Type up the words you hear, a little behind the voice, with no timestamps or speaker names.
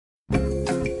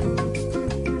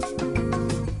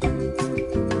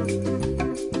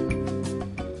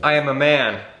I am a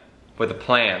man with a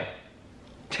plan.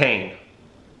 Tain.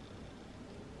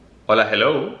 Hola,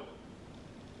 hello.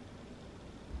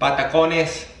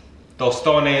 Patacones,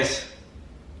 tostones,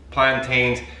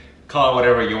 plantains, call it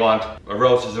whatever you want. A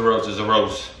rose is a rose is a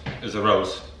rose is a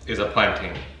rose is a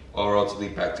plantain. All roads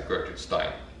lead back to Gertrude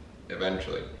Stein.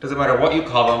 Eventually. Doesn't matter what you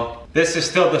call them, this is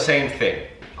still the same thing.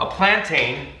 A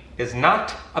plantain is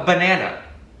not a banana.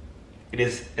 It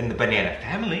is in the banana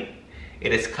family.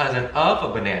 It is cousin of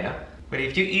a banana. But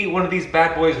if you eat one of these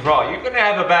bad boys raw, you're gonna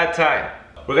have a bad time.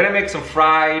 We're gonna make some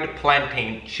fried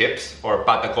plantain chips, or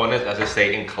patacones as I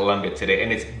say in Colombia today.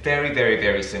 And it's very, very,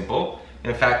 very simple.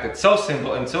 In fact, it's so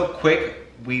simple and so quick,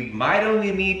 we might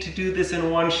only need to do this in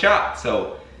one shot.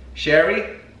 So,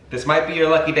 Sherry, this might be your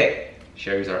lucky day.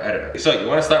 Sherry's our editor. So you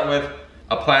wanna start with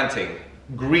a plantain,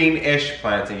 greenish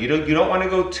plantain. You don't wanna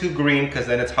go too green because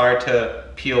then it's hard to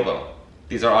peel them.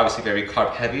 These are obviously very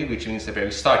carb heavy, which means they're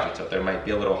very starchy, so they might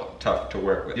be a little tough to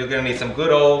work with. You're gonna need some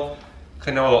good old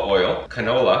canola oil.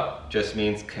 Canola just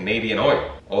means Canadian oil.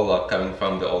 Ola coming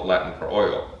from the old Latin for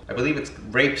oil. I believe it's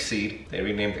rapeseed, they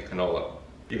renamed it canola.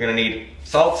 You're gonna need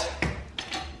salt,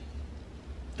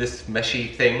 this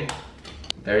meshy thing,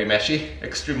 very meshy,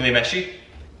 extremely meshy.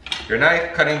 Your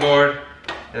knife, cutting board,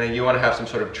 and then you want to have some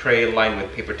sort of tray lined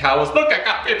with paper towels. Look, I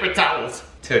got paper towels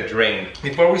to drain.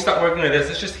 Before we start working with this,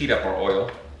 let's just heat up our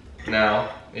oil.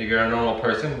 Now, if you're a normal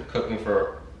person cooking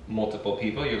for multiple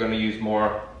people, you're going to use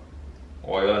more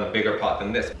oil in a bigger pot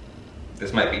than this.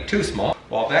 This might be too small.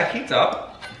 While that heats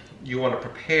up, you want to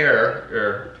prepare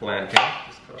your plantain.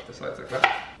 Just cut off the sides like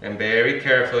that. And very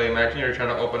carefully, imagine you're trying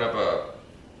to open up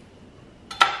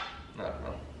I don't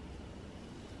know,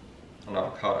 an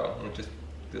avocado. Let me just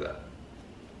do that.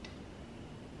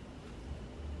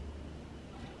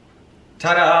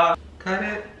 Ta-da! Cut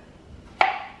it.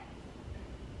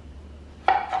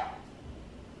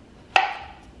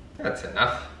 That's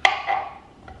enough.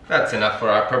 That's enough for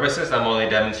our purposes. I'm only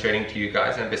demonstrating to you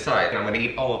guys, and besides, I'm gonna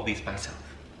eat all of these myself.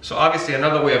 So obviously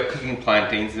another way of cooking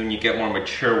plantains is when you get more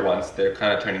mature ones, they're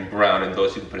kind of turning brown, and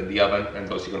those you can put in the oven, and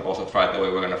those you can also fry the way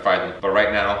we're gonna fry them. But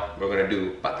right now, we're gonna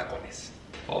do patacones.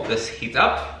 While this heats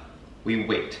up, we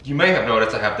wait. You may have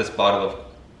noticed I have this bottle of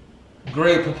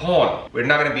Grey Poupon. We're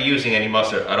not gonna be using any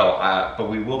mustard at all, but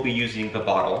we will be using the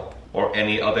bottle or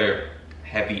any other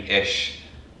heavy-ish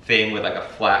thing with like a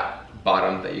flat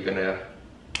bottom that you're gonna,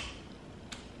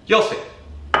 you'll see.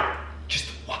 Just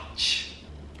watch.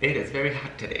 It is very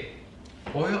hot today.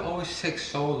 Oil always takes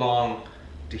so long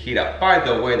to heat up. By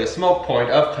the way, the smoke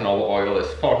point of canola oil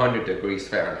is 400 degrees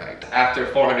Fahrenheit. After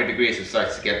 400 degrees, it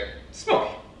starts to get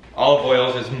smoky. Olive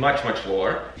oil is much, much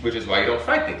lower, which is why you don't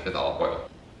fry things with olive oil.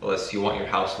 Unless you want your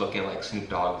house looking like Snoop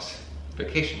Dogg's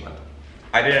vacation month.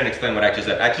 I didn't explain what I just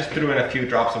said. I just threw in a few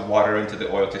drops of water into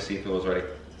the oil to see if it was ready.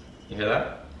 You hear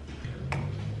that?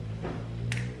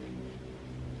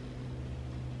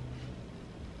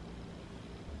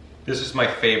 This is my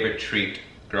favorite treat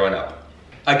growing up.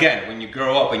 Again, when you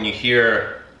grow up and you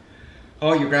hear,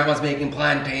 oh, your grandma's making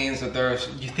plantains,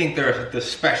 you think they're the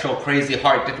special, crazy,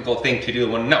 hard, difficult thing to do.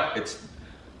 Well, no, it's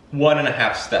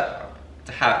 1.5 step.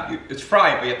 It's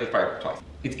fried, but you have to fry it twice.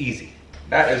 It's easy.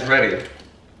 That is ready.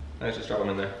 Let's just drop them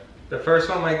in there. The first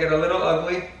one might get a little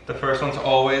ugly. The first one's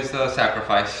always the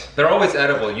sacrifice. They're always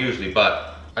edible usually,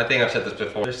 but I think I've said this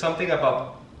before. There's something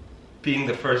about being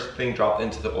the first thing dropped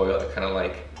into the oil that kind of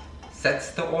like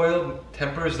sets the oil,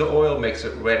 tempers the oil, makes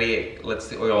it ready. It lets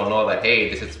the oil know that, hey,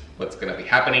 this is what's gonna be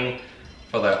happening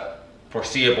for the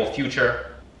foreseeable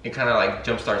future. It kind of like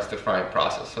jumpstarts the frying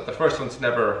process. So the first one's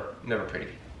never pretty.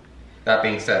 That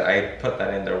being said, I put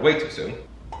that in there way too soon.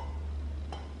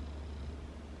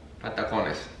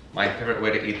 Patacones. My favorite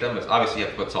way to eat them is obviously you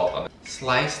have to put salt on it.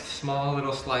 Sliced, small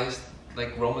little sliced,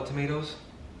 like Roma tomatoes,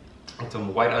 and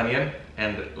some white onion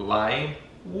and lime.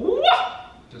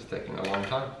 Just taking a long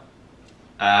time.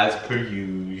 As per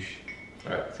usual.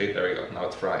 Alright, see, there we go. Now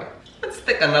it's frying. Let's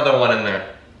stick another one in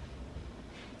there.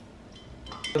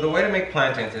 So the way to make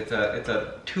plantains, it's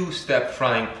a two-step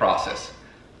frying process.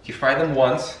 You fry them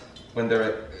once when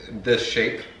they're this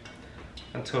shape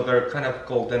until they're kind of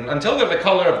golden, until they're the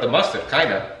color of the mustard,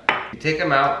 kind of. You take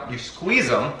them out, you squeeze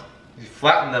them, you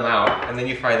flatten them out, and then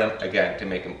you fry them again to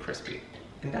make them crispy.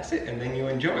 And that's it, and then you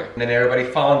enjoy it. And then everybody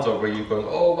fawns over you going,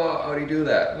 oh wow, how do you do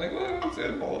that? I'm like, well, it's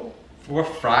simple. We're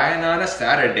frying on a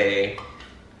Saturday.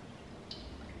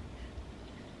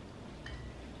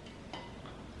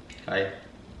 Hi.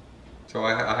 So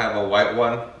I have a white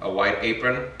one, a white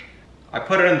apron. I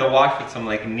put it in the wash with some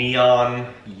like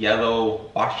neon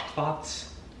yellow washcloths.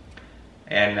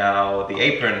 And now the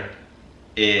apron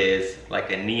is like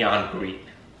a neon green.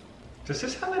 Does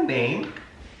this have a name?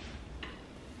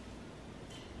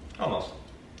 Almost.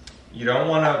 You don't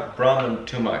want to brown them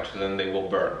too much, then they will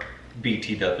burn.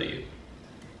 BTW.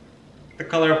 The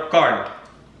color of corn.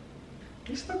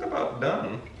 These look about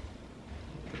done.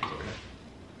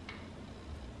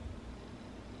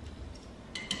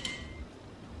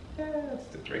 Yeah, that's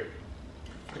the three.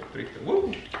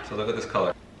 Woo! So look at this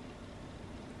color.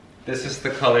 This is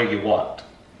the color you want.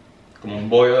 Como un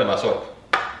bollo de mazorca.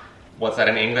 What's that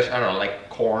in English? I don't know, like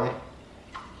corn?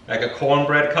 Like a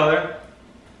cornbread color?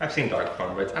 I've seen dark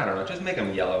cornbreads. I don't know, just make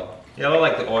them yellow. Yellow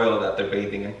like the oil that they're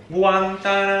bathing in.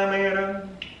 Guantanamera.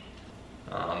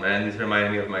 Oh man, these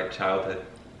remind me of my childhood.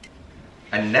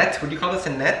 A net? Would you call this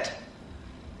a net?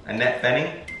 A net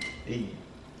fanning? Eee.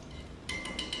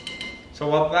 So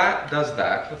while that does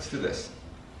that, let's do this.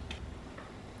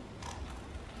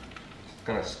 Just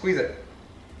gonna squeeze it.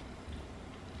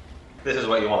 This is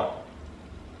what you want.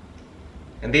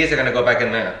 And these are gonna go back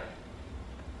in there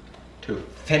to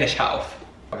finish off.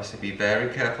 Obviously be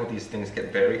very careful, these things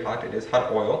get very hot. It is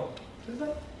hot oil.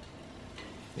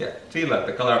 Yeah, see look,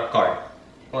 the color of corn.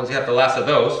 Once you have the last of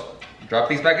those, drop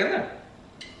these back in there.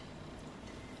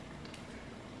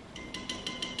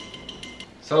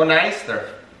 So nice, they're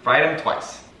fried them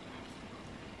twice.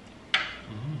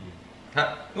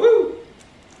 Ha, woo!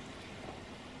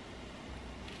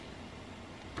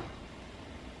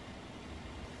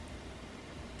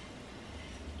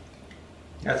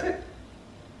 That's it.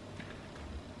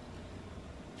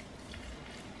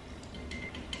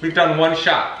 We've done one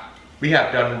shot. We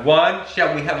have done one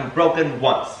shot. We haven't broken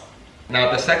once.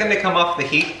 Now, the second they come off the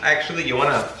heat, actually, you want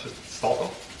to just salt them.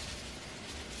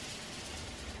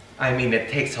 I mean,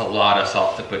 it takes a lot of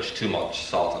salt to put too much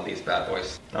salt on these bad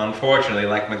boys. Unfortunately,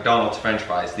 like McDonald's French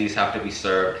fries, these have to be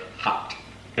served hot.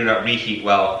 They do not reheat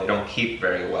well. They don't keep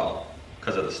very well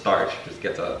because of the starch. It just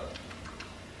gets a...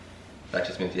 That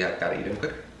just means you have gotta eat them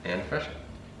quicker and fresher.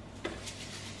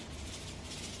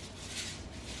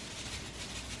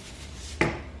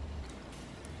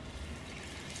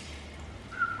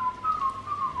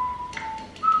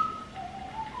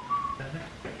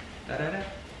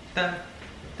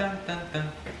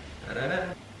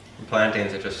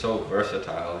 Plantains are just so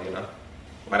versatile, you know.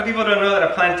 A lot of people don't know that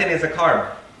a plantain is a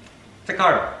carb. It's a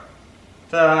carb.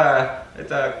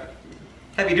 It's a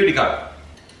heavy duty carb.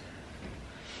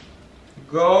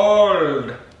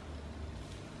 Gold.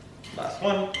 Last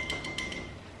one.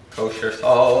 Kosher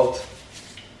salt.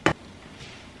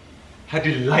 How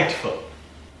delightful.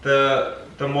 The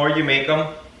more you make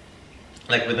them,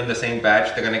 like within the same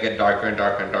batch, they're gonna get darker and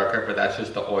darker and darker, but that's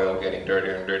just the oil getting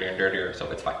dirtier and dirtier and dirtier,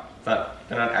 so it's fine. It's not,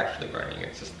 they're not actually burning,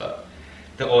 it's just the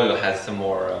oil has some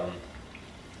more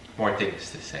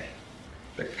things to say.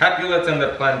 The Capulets and the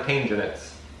plantain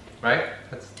units, right?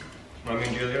 That's Romeo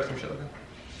and Juliet or some shit like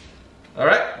that.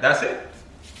 Alright, that's it.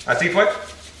 Así fue.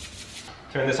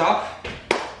 Turn this off.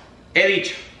 El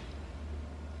dicho.